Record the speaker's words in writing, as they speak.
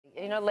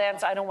You know,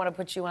 Lance, I don't want to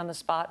put you on the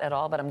spot at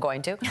all, but I'm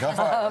going to. Go for it.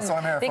 That's what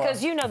I'm here for.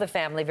 Because you know the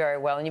family very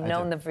well, and you've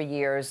known them for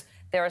years.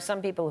 There are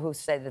some people who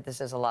say that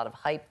this is a lot of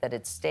hype, that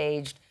it's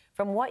staged.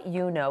 From what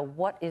you know,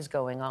 what is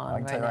going on? I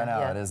can tell you right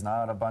now, it is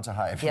not a bunch of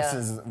hype. Yeah.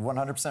 This is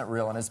 100%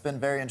 real, and it's been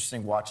very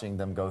interesting watching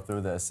them go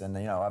through this. And,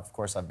 you know, of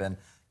course, I've been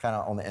kind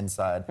of on the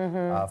inside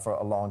for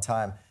a long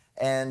time.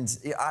 And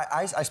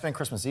I spend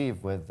Christmas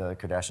Eve with the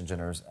Kardashian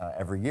Jenners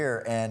every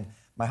year, and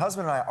my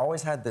husband and I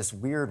always had this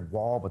weird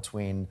wall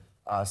between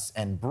us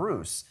and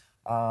Bruce,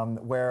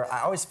 where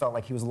I always felt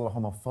like he was a little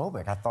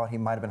homophobic. I thought he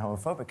might have been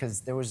homophobic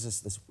because there was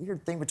this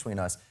weird thing between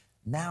us.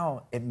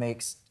 Now it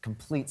makes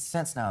complete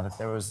sense now that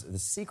there was the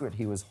secret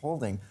he was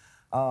holding.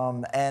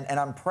 And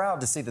I'm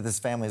proud to see that this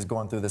family is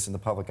going through this in the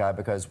public eye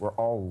because we're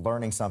all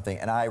learning something.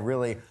 And I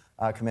really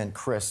commend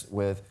Kris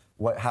with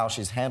how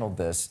she's handled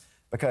this,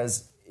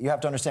 because you have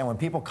to understand, when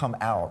people come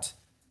out,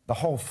 the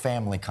whole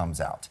family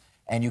comes out.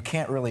 And you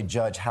can't really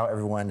judge how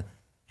everyone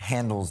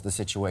handles the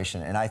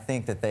situation. And I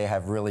think that they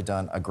have really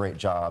done a great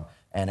job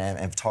and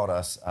have taught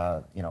us,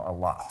 you know, a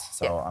lot.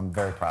 So I'm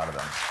very proud of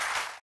them.